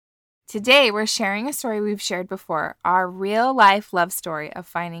Today, we're sharing a story we've shared before, our real-life love story of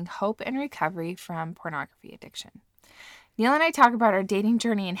finding hope and recovery from pornography addiction. Neil and I talk about our dating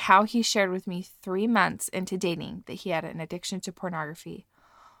journey and how he shared with me 3 months into dating that he had an addiction to pornography,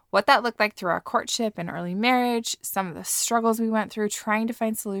 what that looked like through our courtship and early marriage, some of the struggles we went through trying to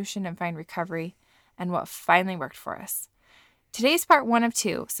find solution and find recovery, and what finally worked for us. Today's part 1 of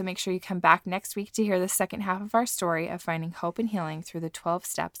 2, so make sure you come back next week to hear the second half of our story of finding hope and healing through the 12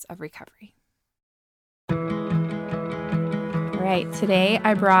 steps of recovery. All right, today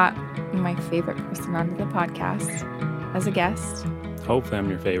I brought my favorite person onto the podcast as a guest. Hopefully I'm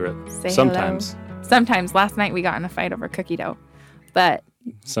your favorite. Say Sometimes. Hello. Sometimes. Last night we got in a fight over cookie dough, but...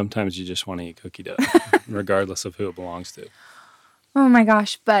 Sometimes you just want to eat cookie dough, regardless of who it belongs to. Oh my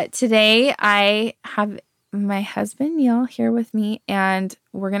gosh, but today I have my husband, Neil, here with me, and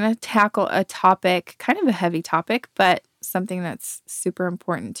we're going to tackle a topic, kind of a heavy topic, but something that's super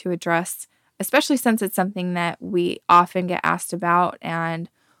important to address, especially since it's something that we often get asked about and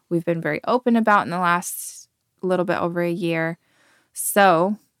we've been very open about in the last little bit over a year.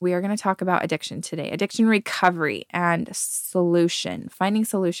 So we are going to talk about addiction today, addiction recovery and solution, finding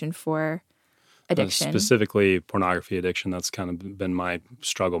solution for addiction. Specifically pornography addiction. That's kind of been my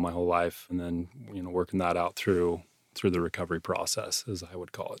struggle my whole life. And then, working that out through the recovery process, as I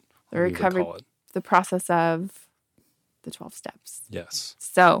would call it. The recovery, the process of the 12 steps. Yes.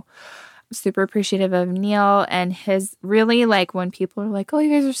 So I'm super appreciative of Neil and his really, like, when people are like, oh, you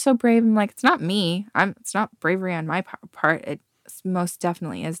guys are so brave. I'm like, it's not me. It's not bravery on my part. It most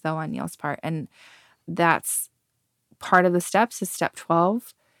definitely is, though, on Neil's part. And that's part of the steps is step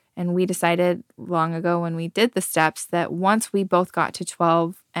 12. And we decided long ago when we did the steps that once we both got to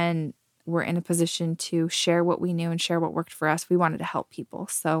 12 and were in a position to share what we knew and share what worked for us, we wanted to help people.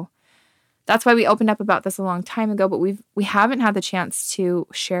 So that's why we opened up about this a long time ago, but we haven't had the chance to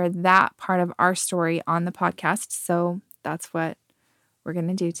share that part of our story on the podcast. So that's what we're going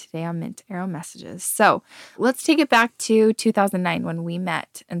to do today on Mint Arrow Messages. So let's take it back to 2009 when we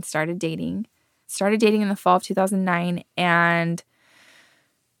met and started dating. Started dating in the fall of 2009, and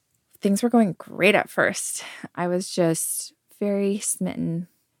things were going great at first. I was just very smitten.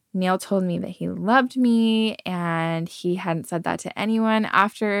 Neil told me that he loved me, and he hadn't said that to anyone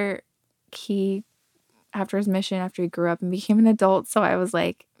after his mission, after he grew up and became an adult. So I was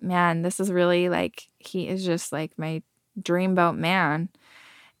like, man, this is really like, he is just like my dreamboat man.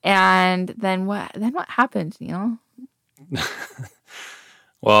 And then what happened, Neil?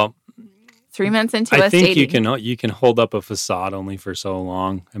 Well, 3 months into I us think dating. you can hold up a facade only for so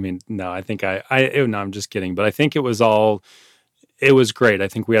long. I mean, no, I think no, I'm just kidding. But I think it was great. I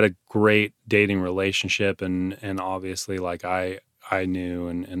think we had a great dating relationship, and obviously, like I knew,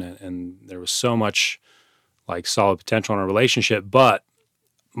 and there was so much like solid potential in our relationship. But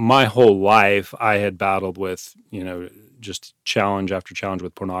my whole life, I had battled with, just challenge after challenge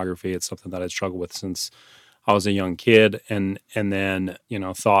with pornography. It's something that I'd struggled with since I was a young kid, and then,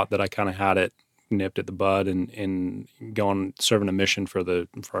 thought that I kind of had it nipped at the bud and going serving a mission for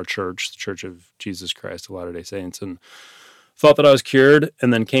our church, the Church of Jesus Christ of Latter-day Saints, and thought that I was cured,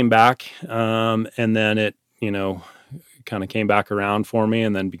 and then came back, and then it, kind of came back around for me,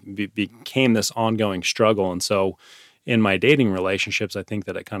 and then became this ongoing struggle. And so in my dating relationships, I think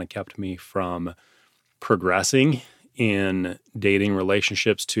that it kind of kept me from progressing in dating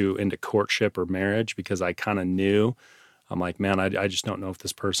relationships into courtship or marriage, because I kind of knew, I'm like, man, I just don't know if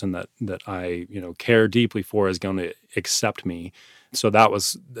this person that I, care deeply for is going to accept me. So that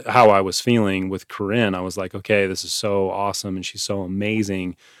was how I was feeling with Corinne. I was like, okay, this is so awesome and she's so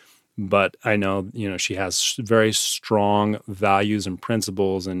amazing, but I know, she has very strong values and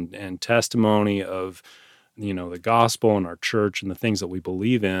principles and testimony of, the gospel and our church and the things that we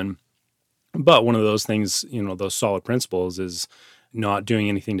believe in. But one of those things, those solid principles is not doing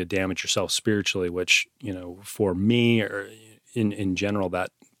anything to damage yourself spiritually, which, for me or in general, that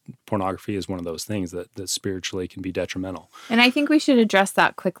pornography is one of those things that spiritually can be detrimental. And I think we should address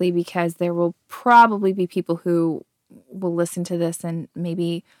that quickly, because there will probably be people who will listen to this and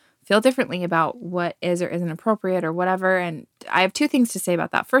maybe feel differently about what is or isn't appropriate or whatever. And I have 2 things to say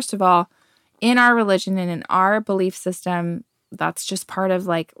about that. First of all, in our religion and in our belief system, that's just part of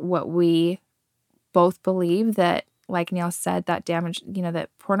like what we both believe, that, like Neil said, that that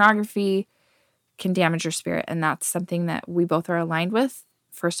pornography can damage your spirit. And that's something that we both are aligned with,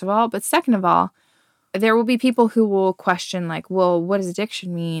 first of all. But second of all, there will be people who will question, like, well, what does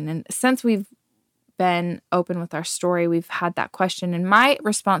addiction mean? And since we've been open with our story, we've had that question. And my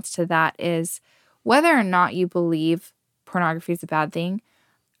response to that is, whether or not you believe pornography is a bad thing,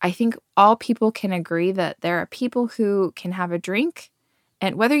 I think all people can agree that there are people who can have a drink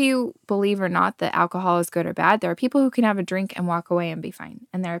And whether you believe or not that alcohol is good or bad, there are people who can have a drink and walk away and be fine.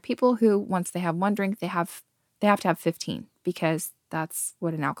 And there are people who, once they have one drink, they have to have 15 because that's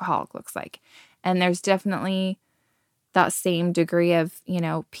what an alcoholic looks like. And there's definitely that same degree of,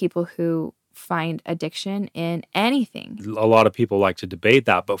 people who find addiction in anything. A lot of people like to debate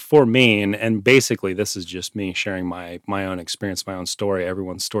that, but for me, and basically this is just me sharing my own experience, my own story.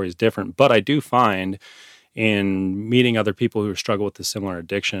 Everyone's story is different, but I do find in meeting other people who struggle with a similar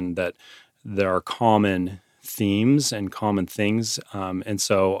addiction that there are common themes and common things. And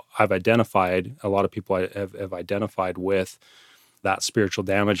so I've identified, a lot of people have identified with that spiritual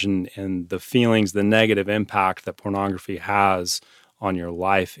damage and the feelings, the negative impact that pornography has on your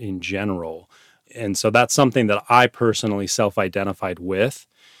life in general. And so that's something that I personally self-identified with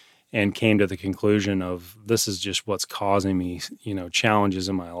and came to the conclusion of this is just what's causing me, challenges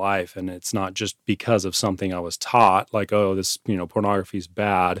in my life. And it's not just because of something I was taught, like, oh, this, pornography is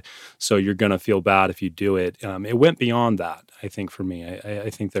bad, so you're going to feel bad if you do it. It went beyond that, I think, for me. I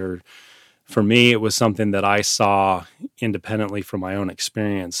think for me, it was something that I saw independently from my own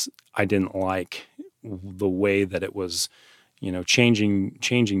experience. I didn't like the way that it was,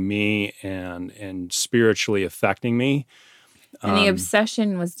 changing me and spiritually affecting me. And the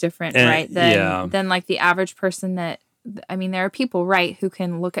obsession was different, right? Than like the average person there are people, right, who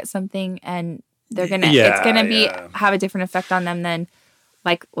can look at something and it's going to have a different effect on them than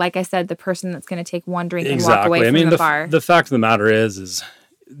like I said, the person that's going to take one drink and walk away from the bar. The fact of the matter is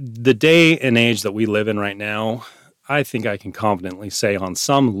the day and age that we live in right now, I think I can confidently say on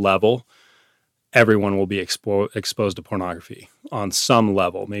some level, everyone will be exposed to pornography on some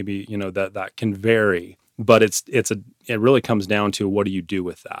level. Maybe, that can vary. But it really comes down to what do you do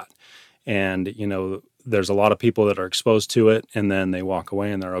with that? And, there's a lot of people that are exposed to it and then they walk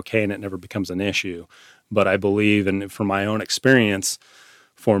away and they're okay and it never becomes an issue. But I believe, and from my own experience,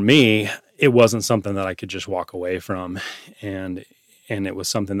 for me, it wasn't something that I could just walk away from. And it was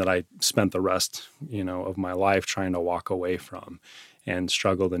something that I spent the rest, of my life trying to walk away from and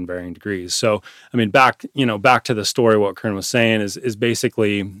struggled in varying degrees. So, back to the story, what Corinne was saying is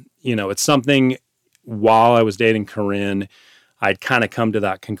basically, it's something. While I was dating Corinne, I'd kind of come to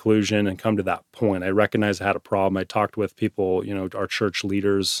that conclusion and come to that point. I recognized I had a problem. I talked with people, our church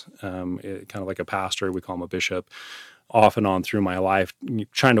leaders, kind of like a pastor, we call him a bishop, off and on through my life,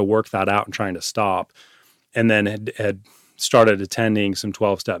 trying to work that out and trying to stop. And then had started attending some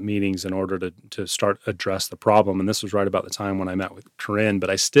 12-step meetings in order to start address the problem. And this was right about the time when I met with Corinne,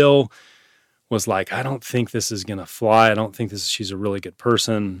 but I still was like, I don't think this is going to fly. I don't think she's a really good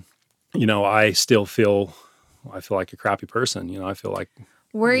person. I still feel like a crappy person. I feel like.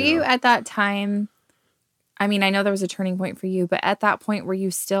 Were you at that time? I know there was a turning point for you, but at that point, were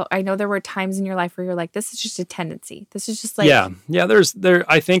you still? I know there were times in your life where you're like, "This is just a tendency. This is just like." Yeah.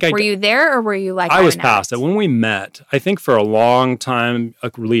 I think Were you there, or were you like? I was past it when we met. I think for a long time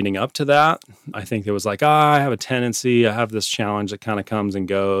leading up to that, I think it was like, I have a tendency. I have this challenge that kind of comes and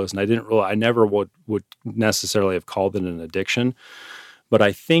goes, and I never would necessarily have called it an addiction. But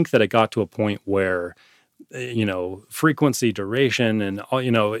I think that it got to a point where, frequency, duration, and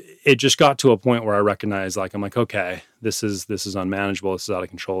it just got to a point where I recognized, I'm like, okay, this is unmanageable. This is out of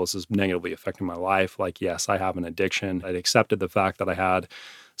control. This is negatively affecting my life. Like, yes, I have an addiction. I'd accepted the fact that I had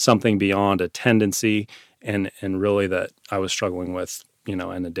something beyond a tendency, and really that I was struggling with,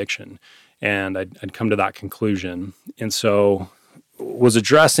 an addiction, and I'd come to that conclusion, and so was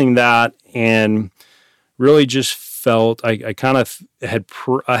addressing that, and really just felt I kind of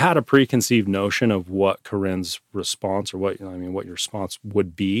I had a preconceived notion of what Corinne's response or what your response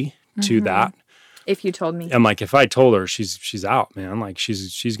would be to that. If you told me, I'm like, if I told her, she's out, man. Like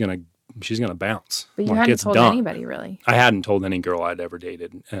she's gonna bounce. But you hadn't told anybody, really. I hadn't told any girl I'd ever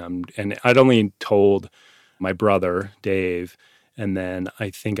dated, and I'd only told my brother Dave, and then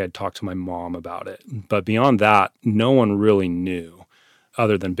I think I'd talked to my mom about it. But beyond that, no one really knew,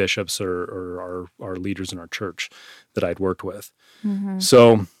 other than bishops or our leaders in our church that I'd worked with. Mm-hmm.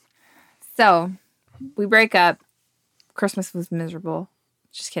 So we break up. Christmas was miserable.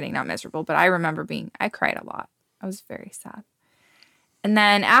 Just kidding, not miserable, but I remember I cried a lot. I was very sad. And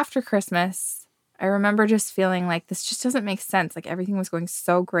then after Christmas, I remember just feeling like this just doesn't make sense. Like everything was going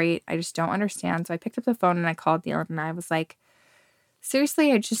so great. I just don't understand. So I picked up the phone and I called Neil and I was like,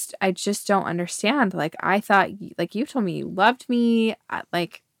 seriously, I just don't understand. Like, I thought, like, you told me you loved me.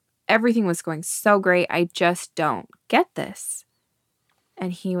 Like, everything was going so great. I just don't get this.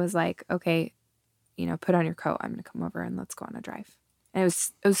 And he was like, okay, put on your coat. I'm going to come over and let's go on a drive. And it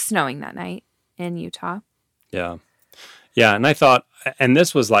was snowing that night in Utah. Yeah. Yeah, and I thought, and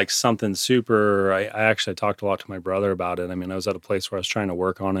this was like something super. I actually talked a lot to my brother about it. I mean, I was at a place where I was trying to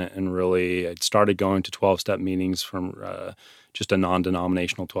work on it, and really, I'd started going to 12-step meetings from just a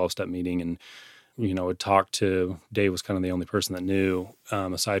non-denominational 12-step meeting, and would talk to Dave was kind of the only person that knew,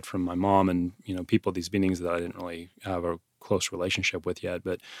 aside from my mom and people at these meetings that I didn't really have a close relationship with yet.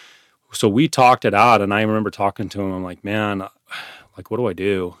 But so we talked it out, and I remember talking to him. I'm like, man, like, what do I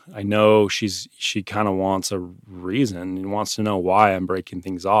do? I know she kind of wants a reason and wants to know why I'm breaking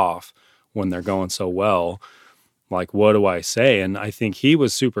things off when they're going so well. Like, what do I say? And I think he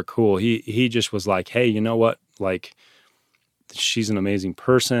was super cool. He just was like, hey, you know what? Like, she's an amazing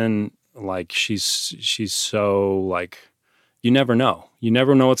person. Like, she's so, like, you never know. You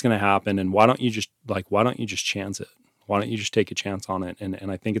never know what's going to happen. And why don't you just chance it? Why don't you just take a chance on it?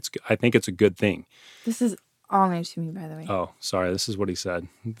 And I think it's a good thing. This is all new to me, by the way. Oh, sorry. This is what he said.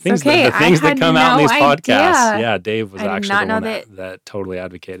 The things that come out in these podcasts. Idea. Yeah, Dave was actually the one that totally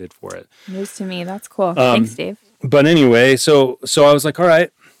advocated for it. News to me. That's cool. Thanks, Dave. But anyway, so I was like, all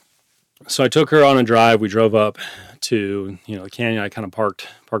right. So I took her on a drive. We drove up to the canyon. I kind of parked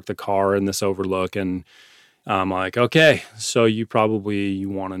the car in this overlook, and I'm like, okay, so you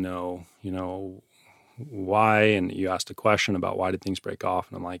want to know why, and you asked a question about why did things break off,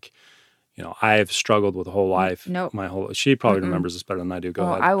 and I'm like, I've struggled with a whole life. Nope. She probably remembers this better than I do. Go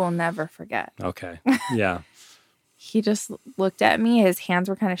ahead. I will never forget. Okay. Yeah. He just looked at me. His hands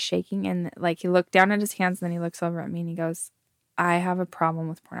were kind of shaking, and like he looked down at his hands, and then he looks over at me and he goes, I have a problem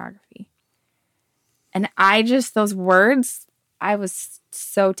with pornography. And those words, I was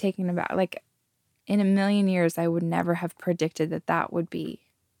so taken aback. Like, in a million years, I would never have predicted that would be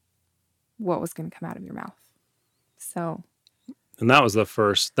what was going to come out of your mouth. So. And that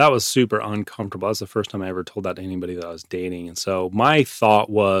was super uncomfortable. That was the first time I ever told that to anybody that I was dating. And so my thought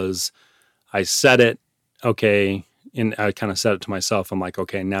was, I said it, okay, and I kind of said it to myself. I'm like,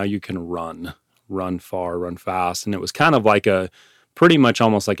 okay, now you can run far, run fast. And it was kind of like pretty much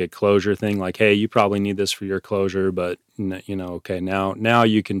almost like a closure thing. Like, hey, you probably need this for your closure, but okay, now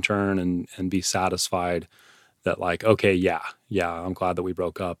you can turn and be satisfied that, like, okay, yeah, I'm glad that we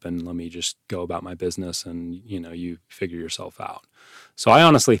broke up, and let me just go about my business, and you figure yourself out. So I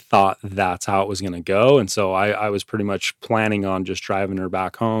honestly thought that's how it was going to go. And so I was pretty much planning on just driving her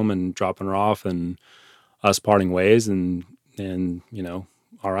back home and dropping her off and us parting ways and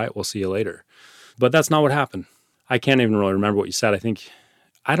all right, we'll see you later. But that's not what happened. I can't even really remember what you said.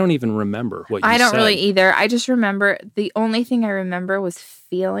 I don't even remember what you said. I don't really either. I just remember, the only thing I remember was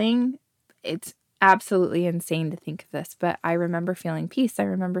feeling, it's absolutely insane to think of this, but I remember feeling peace. I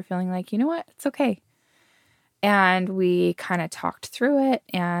remember feeling like, you know what, it's okay. And we kind of talked through it,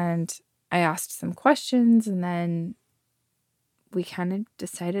 and I asked some questions, and then we kind of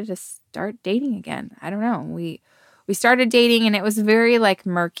decided to start dating again. I don't know. We started dating, and it was very like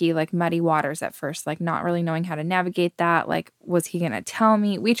murky, like muddy waters at first, like not really knowing how to navigate that. Like, was he going to tell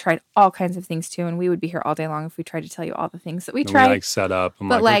me? We tried all kinds of things too, and we would be here all day long if we tried to tell you all the things that we tried. We set up. I'm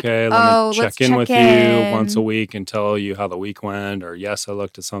like, okay, let me check in with you once a week and tell you how the week went, or yes, I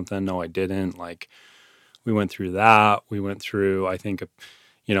looked at something. No, I didn't. Like, we went through that. We went through, I think,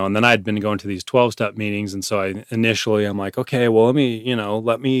 and then I'd been going to these 12-step meetings. And so I'm like, okay, well,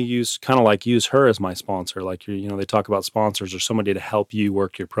 let me use her as my sponsor. Like, they talk about sponsors or somebody to help you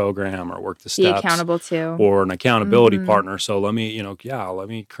work your program or work the steps. Be accountable to. Or an accountability partner. So let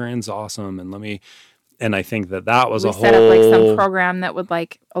me, Corinne's awesome. And I think that was a whole... We set up like some program that would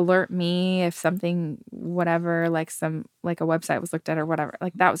like alert me if something, whatever, like a website was looked at or whatever.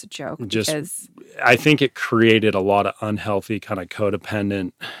 Like, that was a joke. I think it created a lot of unhealthy kind of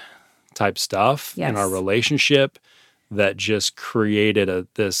codependent type stuff in our relationship that just created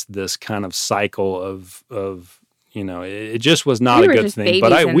this kind of cycle of it just was not a good thing.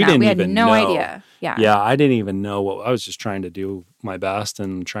 But we didn't even know. Idea. Yeah, I didn't even know what I was just trying to do my best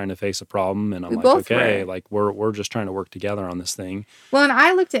and trying to face a problem. And I'm like, okay, like we're just trying to work together on this thing. Well, and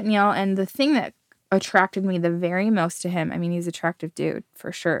I looked at Neil, and the thing that attracted me the very most to him, I mean, he's an attractive dude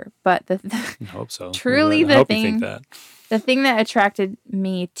for sure, but I hope so. Truly, the thing that attracted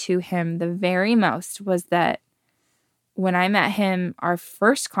me to him the very most was that when I met him, our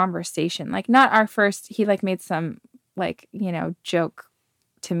first conversation, like not our first, he like made some like, joke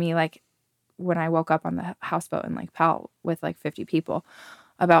to me, like when I woke up on the houseboat in Lake Powell with like 50 people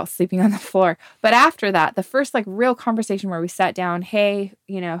about sleeping on the floor. But after that, the first like real conversation where we sat down, hey,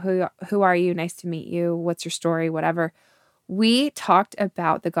 who are you? Nice to meet you. What's your story? Whatever. We talked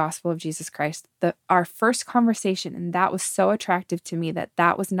about the gospel of Jesus Christ, our first conversation, and that was so attractive to me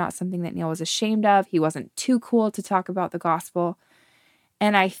that was not something that Neil was ashamed of. He wasn't too cool to talk about the gospel.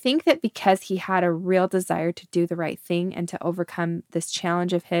 And I think that because he had a real desire to do the right thing and to overcome this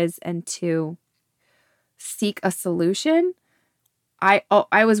challenge of his and to seek a solution, I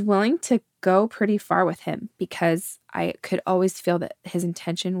was willing to go pretty far with him because I could always feel that his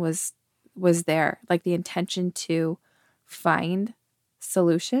intention was there, like the intention to find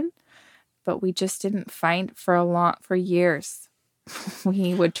solution, but we just didn't find for years.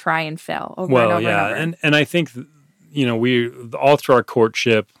 We would try and fail over and over and over. And I think we all through our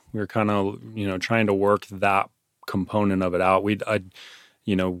courtship we were kind of trying to work that component of it out. I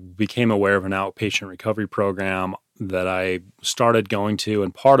became aware of an outpatient recovery program that I started going to,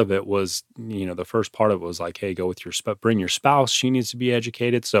 and part of it was the first part of it was like, hey, go with bring your spouse, she needs to be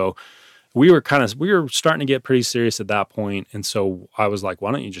educated. So we were starting to get pretty serious at that point. And so I was like,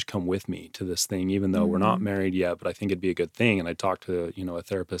 why don't you just come with me to this thing, even though we're not married yet, but I think it'd be a good thing. And I talked to, a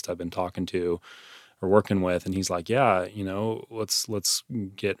therapist I've been talking to or working with, and he's like, yeah, let's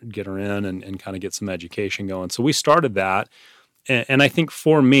get her in and kind of get some education going. So we started that. And I think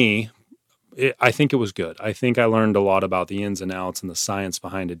for me, I think it was good. I think I learned a lot about the ins and outs and the science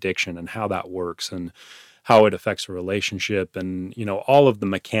behind addiction and how that works and how it affects a relationship and, all of the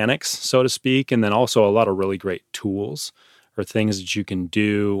mechanics, so to speak. And then also a lot of really great tools or things that you can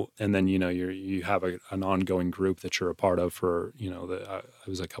do. And then, you have an ongoing group that you're a part of for, it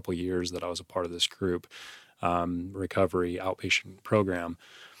was a couple of years that I was a part of this group, recovery outpatient program.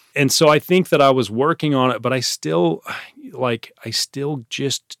 And so I think that I was working on it, but I still struggled.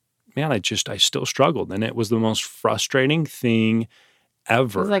 And it was the most frustrating thing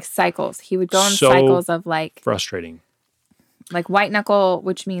ever. It was like cycles. He would go in cycles of like frustrating, like white knuckle,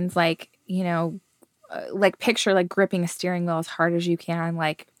 which means like, like picture like gripping a steering wheel as hard as you can,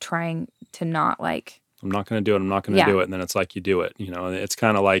 like trying to not like, I'm not going to do it. I'm not going to do it. And then it's like you do it, and it's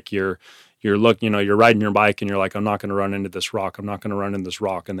kind of like you're riding your bike and you're like, I'm not going to run into this rock. I'm not going to run into this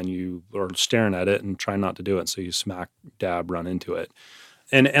rock. And then you are staring at it and try not to do it. So you smack dab, run into it.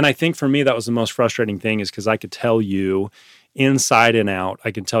 And I think for me, that was the most frustrating thing is because I could tell you inside and out,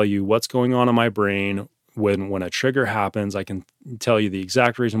 I can tell you what's going on in my brain. When a trigger happens, I can tell you the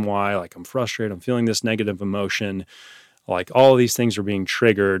exact reason why, like I'm frustrated, I'm feeling this negative emotion, like all of these things are being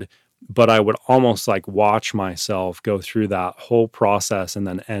triggered, but I would almost like watch myself go through that whole process and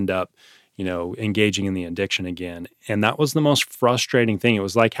then end up, engaging in the addiction again. And that was the most frustrating thing. It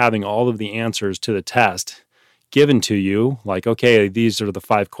was like having all of the answers to the test given to you, like, okay, these are the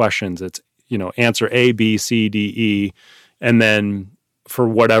 5 questions. It's, answer A, B, C, D, E. And then for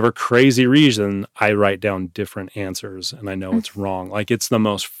whatever crazy reason, I write down different answers and I know it's wrong. Like it's the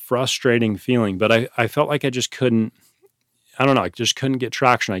most frustrating feeling, but I felt like I just couldn't, I just couldn't get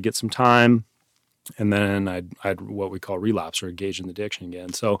traction. I'd get some time and then I'd what we call relapse or engage in addiction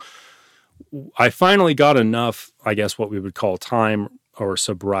again. So I finally got enough, I guess what we would call time or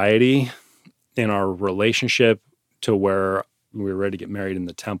sobriety in our relationship to where we were ready to get married in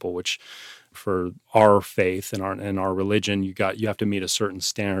the temple, which for our faith and our religion, you have to meet a certain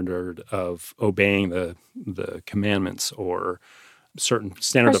standard of obeying the commandments or certain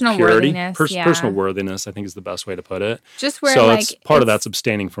standard personal of purity. Personal worthiness, I think is the best way to put it. Just where so like it's part of that's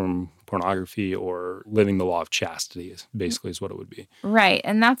abstaining from pornography or living the law of chastity is what it would be. Right.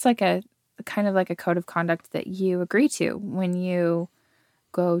 And that's like a kind of like a code of conduct that you agree to when you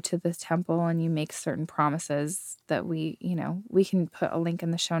go to the temple and you make certain promises that we can put a link in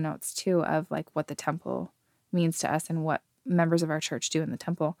the show notes too of like what the temple means to us and what members of our church do in the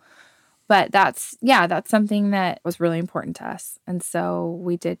temple. But that's something that was really important to us. And so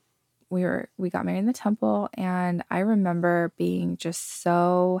we got married in the temple, and I remember being just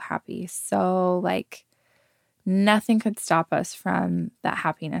so happy, so like nothing could stop us from that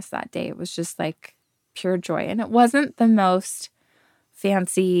happiness that day. It was just like pure joy. And it wasn't the most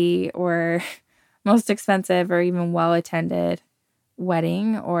fancy or most expensive or even well-attended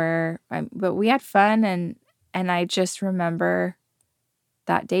wedding but we had fun and I just remember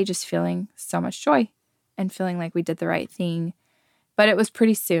that day just feeling so much joy and feeling like we did the right thing. But it was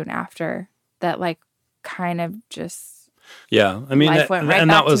pretty soon after that, like kind of just I mean, life went right and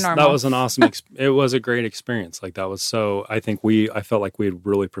back that was to normal. That was an awesome. It was a great experience. Like that was so. I think I felt like we had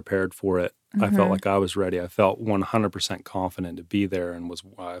really prepared for it. I felt like I was ready. I felt 100% confident to be there, and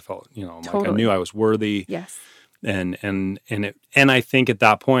I felt Totally. like I knew I was worthy. Yes. And I think at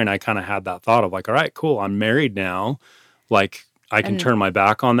that point I kind of had that thought of like, all right, cool, I'm married now. Like I can turn my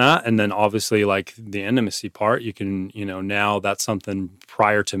back on that. And then obviously like the intimacy part, you can, now that's something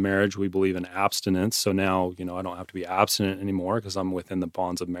prior to marriage, we believe in abstinence. So now, I don't have to be abstinent anymore because I'm within the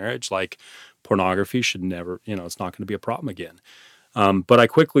bonds of marriage. Like pornography should never, it's not going to be a problem again. But I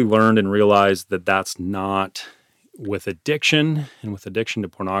quickly learned and realized that that's not with addiction and with addiction to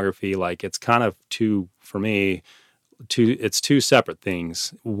pornography, like it's kind of for me, it's two separate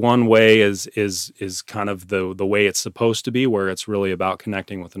things. One way is kind of the way it's supposed to be, where it's really about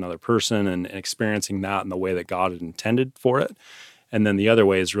connecting with another person and experiencing that in the way that God had intended for it. And then the other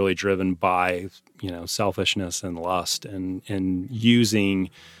way is really driven by, selfishness and lust and using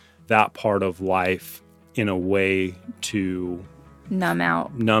that part of life in a way to numb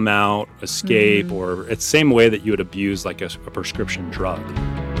out, escape, or it's the same way that you would abuse like a prescription drug.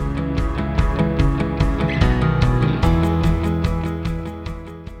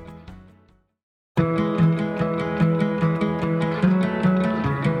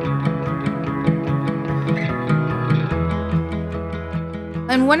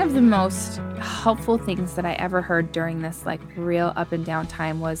 And one of the most helpful things that I ever heard during this like real up and down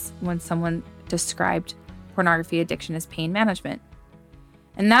time was when someone described pornography addiction as pain management.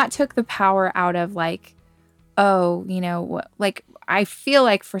 And that took the power out of like, like I feel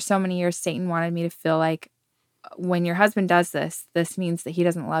like for so many years, Satan wanted me to feel like when your husband does this means that he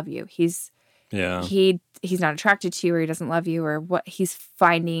doesn't love you. He's not attracted to you, or he doesn't love you, or what he's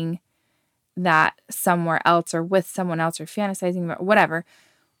finding that somewhere else or with someone else or fantasizing about whatever.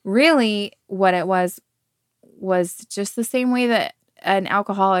 Really what it was just the same way that an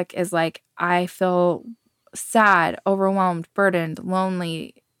alcoholic is like, I feel sad, overwhelmed, burdened,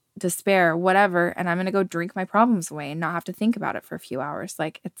 lonely, despair, whatever, and I'm going to go drink my problems away and not have to think about it for a few hours.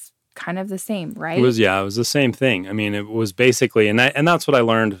 Like it's kind of the same, right? It was the same thing. I mean, it was basically, and that's what I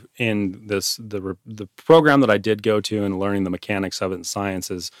learned in the program that I did go to and learning the mechanics of it in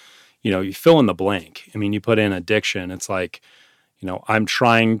science is, you fill in the blank. I mean, you put in addiction, it's like, I'm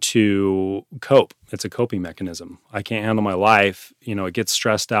trying to cope. It's a coping mechanism. I can't handle my life. It gets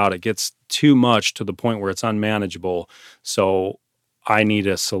stressed out. It gets too much to the point where it's unmanageable. So I need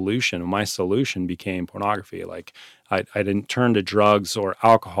a solution. My solution became pornography. Like I didn't turn to drugs or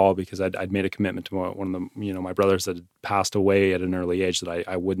alcohol because I'd made a commitment to one of the, my brothers that had passed away at an early age that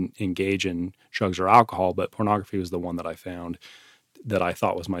I wouldn't engage in drugs or alcohol, but pornography was the one that I found that I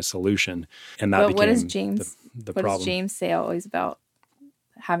thought was my solution. And that became what does James, the what problem. does James say always about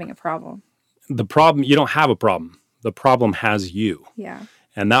having a problem? The problem, you don't have a problem. The problem has you. Yeah.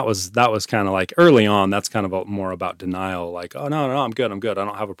 And that was kind of like early on, that's kind of more about denial. Like, oh, no, I'm good. I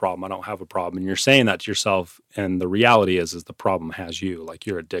don't have a problem. I don't have a problem. And you're saying that to yourself. And the reality is the problem has you. Like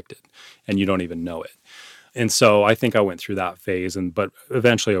you're addicted and you don't even know it. And so I think I went through that phase but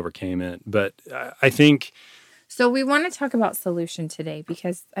eventually overcame it. But I think... So we want to talk about solution today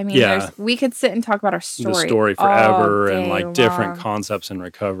because, I mean, we could sit and talk about our story. The story forever and like long. different concepts in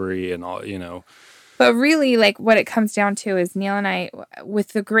recovery and all, But really, like what it comes down to is Neil and I,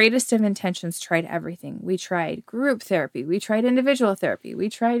 with the greatest of intentions, tried everything. We tried group therapy. We tried individual therapy. We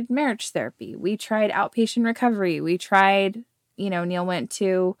tried marriage therapy. We tried outpatient recovery. We tried, Neil went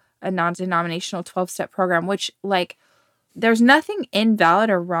to a non-denominational 12-step program, which like, there's nothing invalid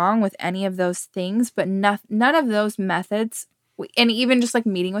or wrong with any of those things, but none of those methods, and even just like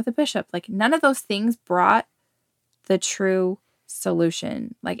meeting with a bishop, like none of those things brought the true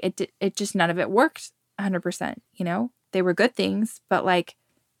solution. Like it just, none of it worked 100%, they were good things, but like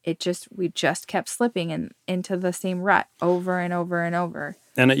we just kept slipping into the same rut over and over and over.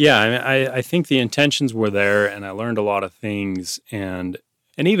 And I think the intentions were there and I learned a lot of things and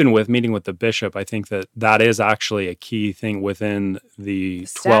even with meeting with the bishop, I think that is actually a key thing within the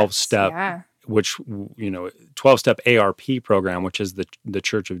 12-step, which, 12-step ARP program, which is the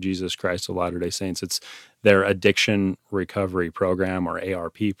Church of Jesus Christ of Latter-day Saints. It's their addiction recovery program or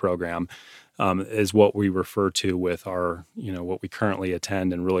ARP program, is what we refer to with our, what we currently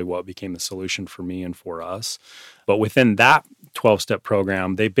attend and really what became the solution for me and for us. But within that 12-step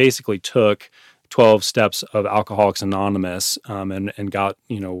program, they basically took 12 steps of Alcoholics Anonymous, and got,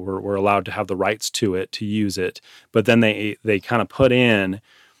 were allowed to have the rights to it, to use it. But then they kind of put in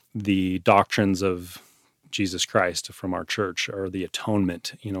the doctrines of Jesus Christ from our church, or the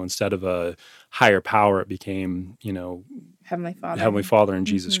atonement, instead of a higher power, it became, Heavenly Father and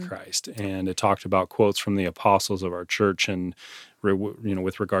Jesus Christ. And it talked about quotes from the apostles of our church and,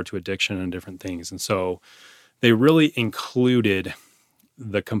 with regard to addiction and different things. And so they really included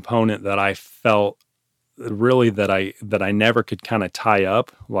the component that I felt really that I never could kind of tie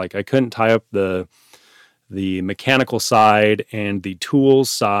up. Like I couldn't tie up the mechanical side and the tools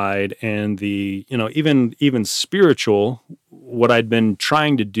side and the, even spiritual. What I'd been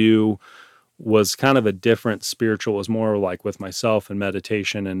trying to do was kind of a different spiritual, was more like with myself and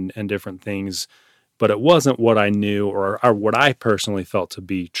meditation and different things. But it wasn't what I knew or what I personally felt to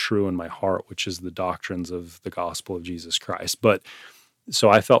be true in my heart, which is the doctrines of the gospel of Jesus Christ. But so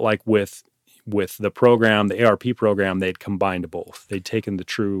I felt like with with the program, the ARP program, they'd combined both. They'd taken the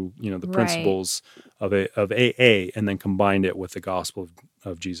true, the principles of AA and then combined it with the gospel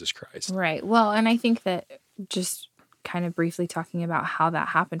of Jesus Christ. Right. Well, and I think that just kind of briefly talking about how that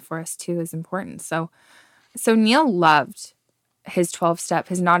happened for us too is important. So Neil loved his 12-step,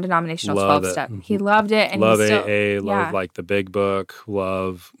 his non-denominational 12-step. He loved it. And love he still, AA, love like the big book,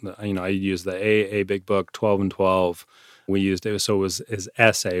 I used the AA big book, 12 and 12. We used it. So it was his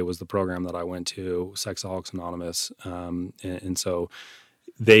essay was the program that I went to, Sexaholics Anonymous. And so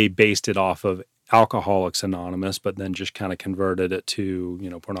they based it off of Alcoholics Anonymous, but then just kind of converted it to,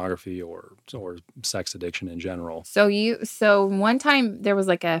 pornography or sex addiction in general. So one time there was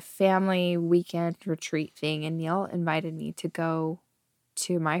like a family weekend retreat thing, and Neil invited me to go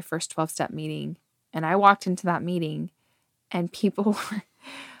to my first 12-step meeting. And I walked into that meeting and people were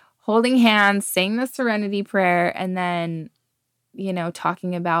holding hands, saying the serenity prayer, and then,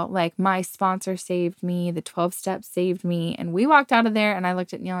 talking about like my sponsor saved me, the 12-step saved me. And we walked out of there and I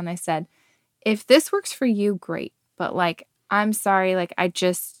looked at Neil and I said, if this works for you, great. But like, I'm sorry, like I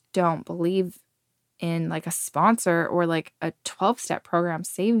just don't believe in like a sponsor or like a 12-step program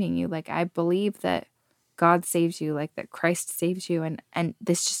saving you. Like I believe that God saves you, like that Christ saves you. And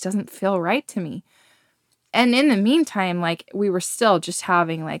this just doesn't feel right to me. And in the meantime, like we were still just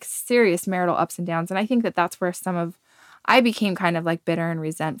having like serious marital ups and downs. And I think that that's where I became kind of like bitter and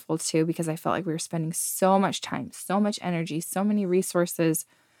resentful too, because I felt like we were spending so much time, so much energy, so many resources,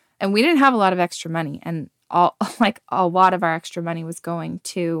 and we didn't have a lot of extra money. And a lot of our extra money was going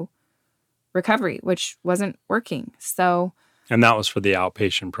to recovery, which wasn't working. So, and that was for the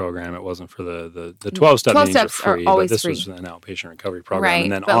outpatient program. It wasn't for the 12-step meetings are free, but this was an outpatient recovery program. Right.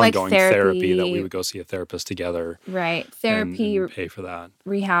 And then but ongoing like therapy that we would go see a therapist together. Right. Therapy, and pay for that.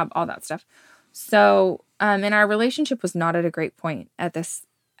 Rehab, all that stuff. So, and our relationship was not at a great point at this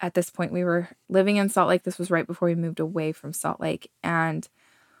point. We were living in Salt Lake. This was right before we moved away from Salt Lake. And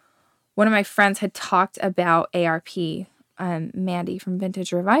one of my friends had talked about ARP. Mandy from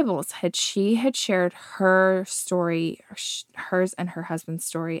Vintage Revivals had shared her story, hers and her husband's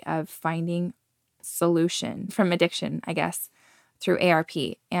story of finding solution from addiction, I guess, through ARP.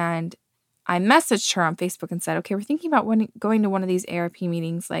 And I messaged her on Facebook and said, okay, we're thinking about going to one of these ARP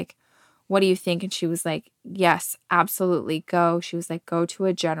meetings. Like, what do you think? And she was like, yes, absolutely, go. She was like, go to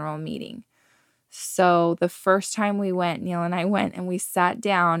a general meeting. So the first time we went, Neil and I went and we sat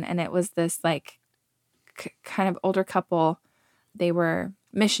down, and it was this like kind of older couple. They were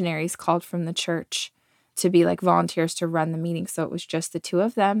missionaries called from the church to be like volunteers to run the meeting. So it was just the two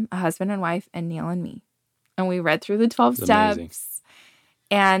of them, a husband and wife, and Neil and me. And we read through the 12 steps. Amazing.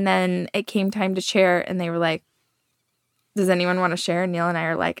 And then it came time to share, and they were like, does anyone want to share? Neil and I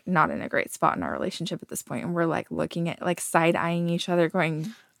are like not in a great spot in our relationship at this point. And we're like looking at like side-eyeing each other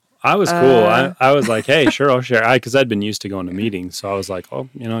going, I was cool. I was like, hey, sure, I'll share. Because I'd been used to going to meetings. So I was like, oh,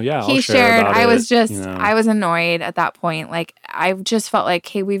 yeah, I'll share about I was it. I was annoyed at that point. Like, I just felt like,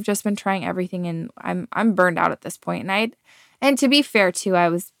 hey, we've just been trying everything and I'm burned out at this point. And to be fair too, I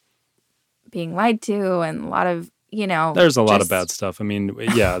was being lied to and a lot of, There's a lot of bad stuff. I mean,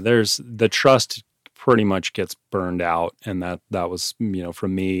 yeah, there's the trust pretty much gets burned out. And that was,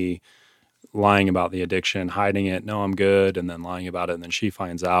 from me, lying about the addiction, hiding it. No, I'm good. And then lying about it. And then she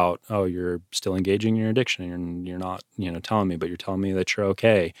finds out, oh, you're still engaging in your addiction. And you're not, telling me, but you're telling me that you're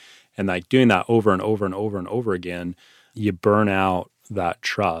okay. And like doing that over and over and over and over again, you burn out that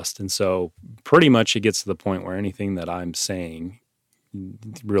trust. And so pretty much it gets to the point where anything that I'm saying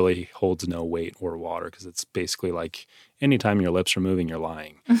really holds no weight or water, because it's basically like anytime your lips are moving, you're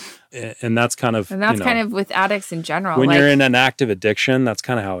lying. And that's kind of kind of with addicts in general. When you're in an active addiction, that's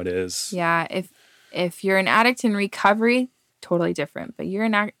kind of how it is. Yeah. If you're an addict in recovery, totally different. But you're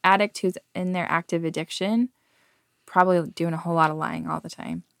an addict who's in their active addiction, probably doing a whole lot of lying all the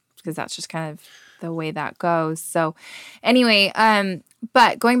time, because that's just kind of the way that goes. So anyway,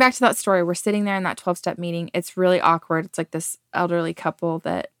 but going back to that story, we're sitting there in that 12-step meeting. It's really awkward. It's like this elderly couple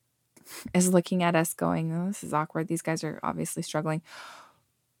that is looking at us going, oh, this is awkward. These guys are obviously struggling.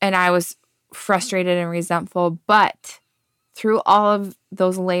 And I was frustrated and resentful. But through all of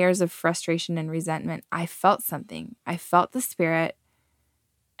those layers of frustration and resentment, I felt something. I felt the Spirit.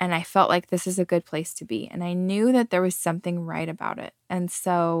 And I felt like this is a good place to be. And I knew that there was something right about it. And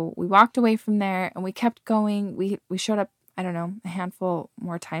so we walked away from there and we kept going. We showed up, I don't know, a handful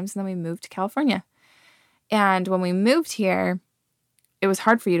more times, and then we moved to California. And when we moved here, it was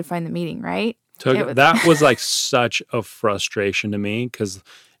hard for you to find the meeting, right? That was like such a frustration to me, because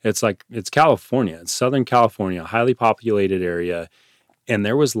it's like, it's California. It's Southern California, a highly populated area. And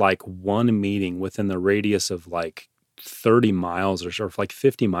there was like one meeting within the radius of like 30 miles or like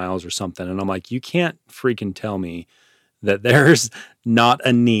 50 miles or something. And I'm like, you can't freaking tell me that there's not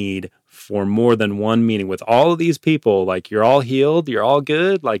a need for more than one meeting with all of these people. Like, you're all healed, you're all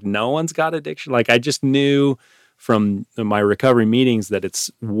good. Like, no one's got addiction. Like, I just knew from my recovery meetings that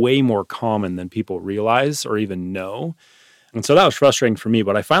it's way more common than people realize or even know. And so that was frustrating for me,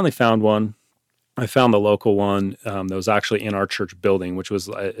 but I finally found one. I found the local one that was actually in our church building, which was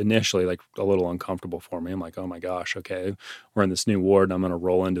initially like a little uncomfortable for me. I'm like, oh my gosh, okay, we're in this new ward and I'm going to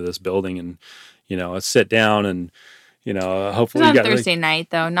roll into this building and, let's sit down and, hopefully It's you on got Thursday night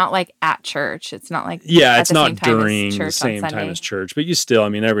though, not like at church. It's not like it's not same time as during the church on same time Sunday. as church, but you still, I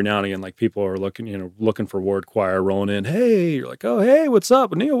mean, every now and again, like people are looking for ward choir rolling in. Hey, you're like, oh, hey, what's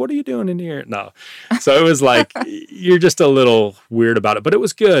up? Neil, what are you doing in here? No. So it was like, you're just a little weird about it, but it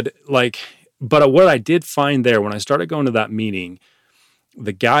was good. Like, but what I did find there when I started going to that meeting,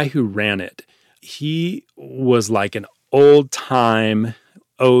 the guy who ran it, he was like an old time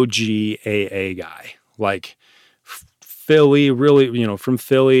OG AA guy, like Philly, really, from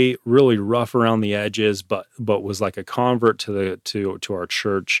Philly, really rough around the edges, but was like a convert to our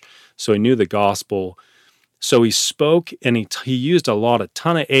church. So he knew the gospel. So he spoke and he used a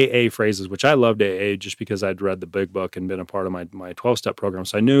ton of AA phrases, which I loved AA just because I'd read the big book and been a part of my 12-step program.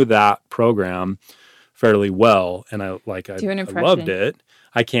 So I knew that program fairly well. And I loved it.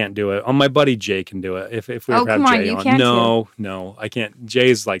 I can't do it. My buddy Jay can do it. If we ever have Jay on. No, I can't.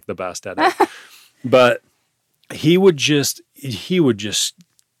 Jay's like the best at it. But he would just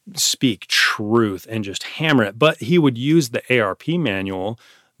speak truth and just hammer it. But he would use the ARP manual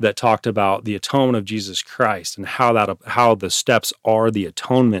that talked about the atonement of Jesus Christ and how the steps are the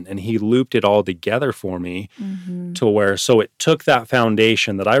atonement. And he looped it all together for me to where, so it took that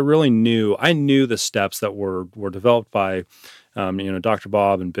foundation that I really knew. I knew the steps that were developed by, Dr.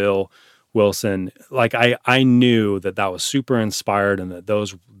 Bob and Bill Wilson. Like I knew that was super inspired and that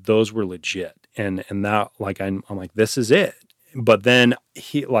those were legit. And that, like, I'm like, this is it. But then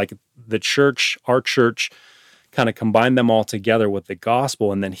our church kind of combined them all together with the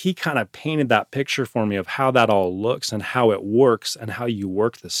gospel. And then he kind of painted that picture for me of how that all looks and how it works and how you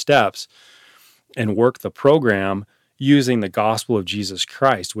work the steps and work the program using the gospel of Jesus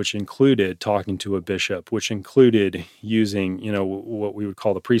Christ, which included talking to a bishop, which included using, what we would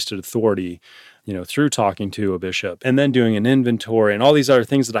call the priesthood authority, through talking to a bishop, and then doing an inventory and all these other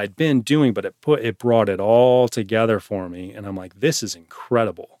things that I'd been doing, but it brought it all together for me. And I'm like, this is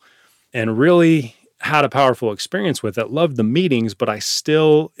incredible. And really had a powerful experience with it. Loved the meetings, but I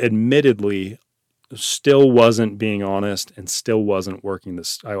still admittedly wasn't being honest and still wasn't working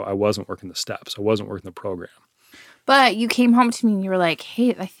this. I wasn't working the steps. I wasn't working the program. But you came home to me and you were like,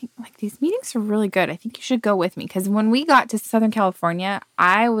 hey, I think like these meetings are really good. I think you should go with me. Because when we got to Southern California,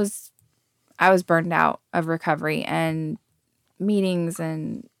 I was burned out of recovery and meetings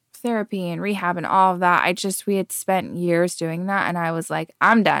and therapy and rehab and all of that. We had spent years doing that. And I was like,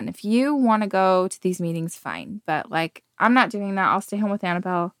 I'm done. If you want to go to these meetings, fine. But like, I'm not doing that. I'll stay home with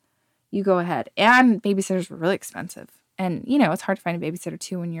Annabelle. You go ahead. And babysitters were really expensive. And, it's hard to find a babysitter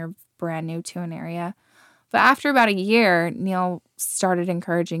too when you're brand new to an area. But after about a year, Neil started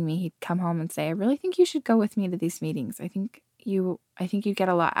encouraging me. He'd come home and say, I really think you should go with me to these meetings. I think you get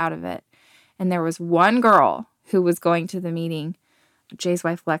a lot out of it. And there was one girl who was going to the meeting, Jay's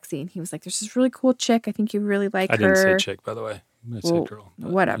wife, Lexi, and he was like, there's this really cool chick. I think you really like her. I didn't say chick, by the way. I said girl.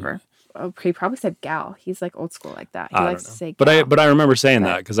 Whatever. Yeah. Oh, he probably said gal. He's like old school like that. He likes to say gal. But I remember saying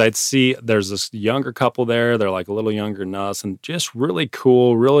that because I'd see there's this younger couple there. They're like a little younger than us and just really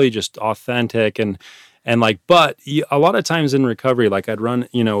cool, really just authentic. And like, but a lot of times in recovery, like I'd run,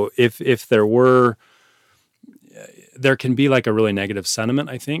 if there can be like a really negative sentiment,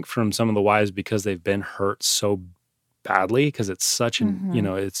 I think, from some of the wives because they've been hurt so badly because it's such an,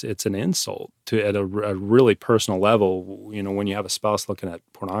 it's an insult at a really personal level, when you have a spouse looking at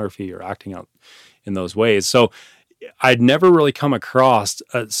pornography or acting out in those ways. So I'd never really come across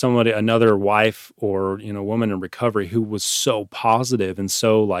another wife or, woman in recovery who was so positive and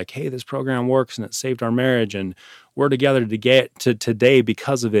so like, hey, this program works and it saved our marriage and we're together to get to today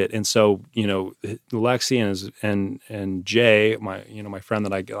because of it. And so, Lexi and Jay, my friend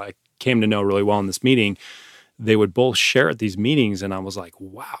that I came to know really well in this meeting, they would both share at these meetings. And I was like,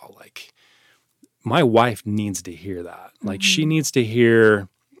 wow, like my wife needs to hear that. Like she needs to hear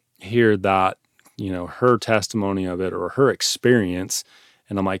that, her testimony of it or her experience.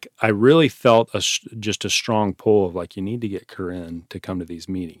 And I'm like, I really felt just a strong pull of like, you need to get Corinne to come to these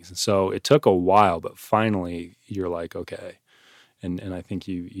meetings. And so it took a while, but finally you're like, okay. And I think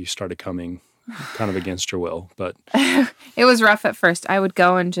you started coming kind of against your will, but it was rough at first. I would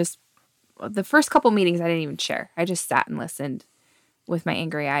go and just the first couple meetings I didn't even share. I just sat and listened with my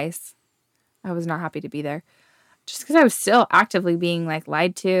angry eyes. I was not happy to be there. Just because I was still actively being like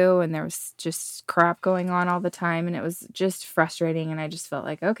lied to, and there was just crap going on all the time, and it was just frustrating, and I just felt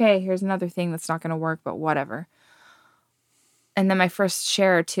like, okay, here's another thing that's not going to work, but whatever. And then my first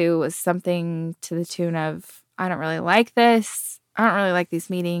share or two was something to the tune of, I don't really like this. I don't really like these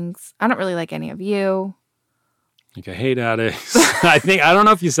meetings. I don't really like any of you. Like, I hate addicts. I don't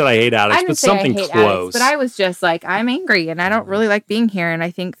know if you said I hate addicts, but something close. Addicts, but I was just like, I'm angry and I don't really like being here. And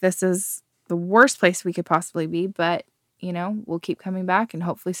I think this is the worst place we could possibly be. But, you know, we'll keep coming back and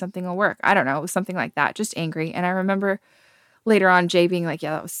hopefully something will work. I don't know. It was something like that. Just angry. And I remember later on Jay being like,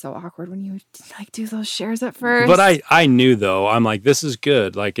 yeah, that was so awkward when you would like do those shares at first. But I knew though, I'm like, this is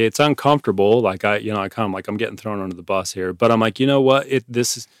good. Like, it's uncomfortable. Like I kind of like, I'm getting thrown under the bus here, but I'm like, you know what?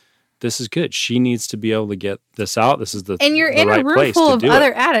 This is good. She needs to be able to get this out. This is and you're in a room full of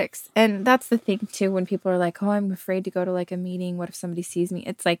other addicts. And that's the thing too, when people are like, oh, I'm afraid to go to like a meeting. What if somebody sees me?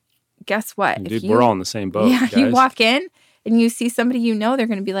 It's like, guess what? Dude, we're all in the same boat. Yeah, guys. You walk in and you see somebody you know, they're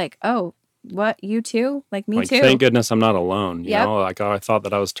going to be like, oh, what? You too? Like me too? Thank goodness I'm not alone. You know, like I thought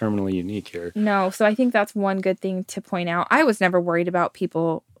that I was terminally unique here. No, so I think that's one good thing to point out. I was never worried about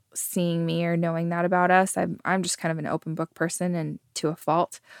people seeing me or knowing that about us. I'm just kind of an open book person, and to a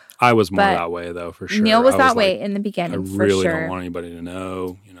fault. I was more that way though, for sure. Neil was that way in the beginning. I really don't want anybody to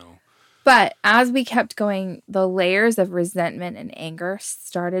know, you know. But as we kept going, the layers of resentment and anger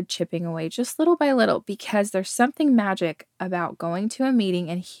started chipping away just little by little, because there's something magic about going to a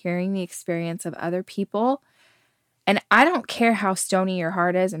meeting and hearing the experience of other people. And I don't care how stony your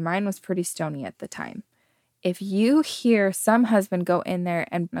heart is, and mine was pretty stony at the time. If you hear some husband go in there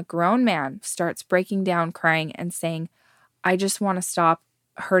and a grown man starts breaking down, crying and saying, I just want to stop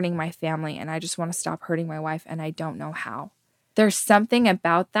hurting my family and I just want to stop hurting my wife and I don't know how. There's something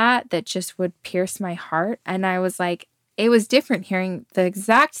about that just would pierce my heart. And I was like, it was different hearing the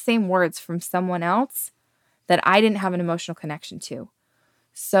exact same words from someone else that I didn't have an emotional connection to.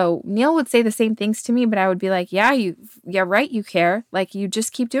 So Neil would say the same things to me, but I would be like, yeah, right, you care. Like, you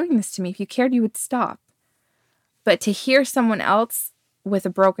just keep doing this to me. If you cared, you would stop. But to hear someone else with a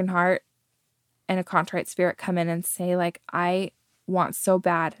broken heart and a contrite spirit come in and say, like, I want so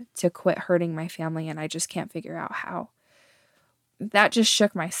bad to quit hurting my family and I just can't figure out how. That just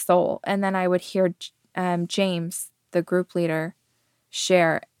shook my soul. And then I would hear James, the group leader,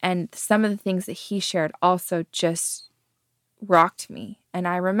 share. And some of the things that he shared also just rocked me. And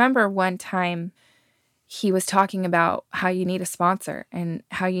I remember one time he was talking about how you need a sponsor and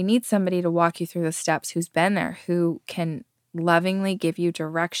how you need somebody to walk you through the steps who's been there, who can lovingly give you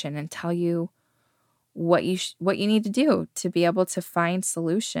direction and tell you what you need to do to be able to find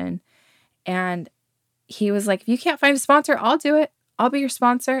solution. And he was like, if you can't find a sponsor, I'll do it. I'll be your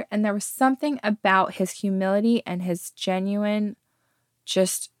sponsor. And there was something about his humility and his genuine,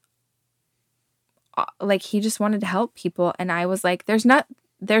 just like, he just wanted to help people. And I was like, there's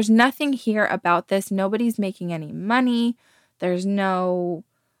nothing here about this. Nobody's making any money. There's no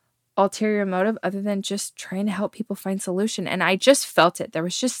ulterior motive other than just trying to help people find solution. And I just felt it. There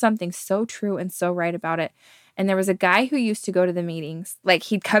was just something so true and so right about it. And there was a guy who used to go to the meetings. Like,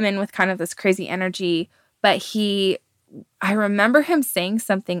 he'd come in with kind of this crazy energy, but I remember him saying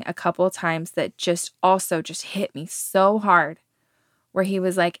something a couple of times that just hit me so hard, where he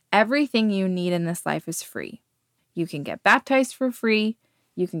was like, everything you need in this life is free. You can get baptized for free.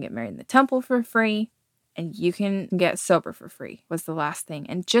 You can get married in the temple for free. And you can get sober for free, was the last thing.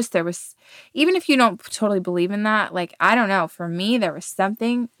 And just, there was, even if you don't totally believe in that, like, I don't know, for me, there was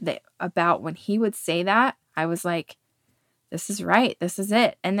something that about when he would say that, I was like, this is right. This is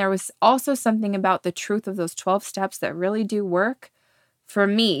it. And there was also something about the truth of those 12 steps that really do work for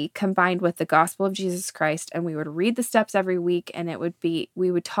me, combined with the gospel of Jesus Christ. And we would read the steps every week, and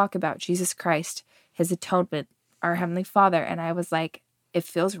we would talk about Jesus Christ, his atonement, our Heavenly Father. And I was like, it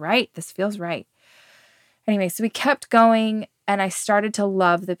feels right. This feels right. Anyway, so we kept going, and I started to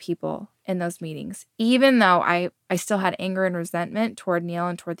love the people in those meetings. Even though I still had anger and resentment toward Neil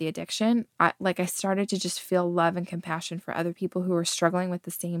and toward the addiction, I started to just feel love and compassion for other people who were struggling with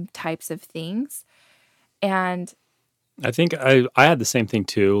the same types of things. And I think I had the same thing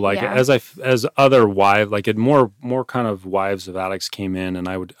too. Like, as other wives, like, more kind of wives of addicts came in, and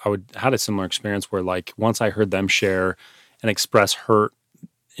I would had a similar experience where, like, once I heard them share and express hurt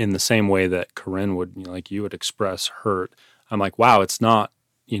in the same way that Corinne would, like, you would express hurt, I'm like, wow, it's not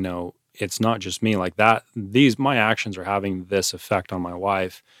just me. Like, that, my actions are having this effect on my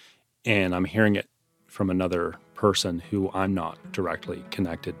wife, and I'm hearing it from another person who I'm not directly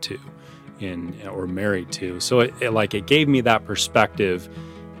connected to or married to. So it gave me that perspective,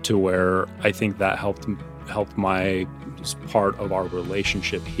 to where I think that helped my part of our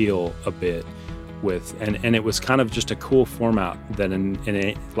relationship heal a bit with, and it was kind of just a cool format that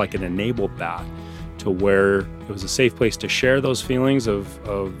it enabled that to where it was a safe place to share those feelings of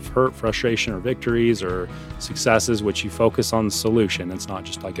hurt, frustration, or victories or successes, which you focus on the solution. It's not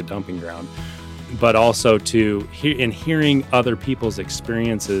just like a dumping ground, but also in hearing other people's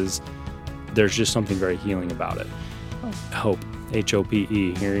experiences, there's just something very healing about it. Hope, HOPE,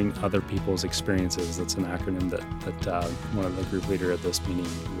 hearing other people's experiences. That's an acronym that one of the group leader at this meeting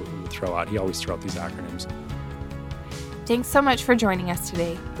would throw out. He always throws out these acronyms. Thanks so much for joining us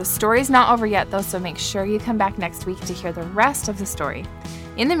today. The story's not over yet, though, so make sure you come back next week to hear the rest of the story.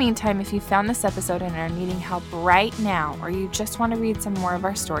 In the meantime, if you found this episode and are needing help right now, or you just want to read some more of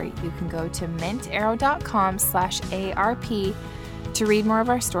our story, you can go to mintarrow.com/ARP to read more of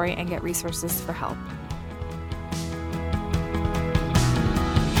our story and get resources for help.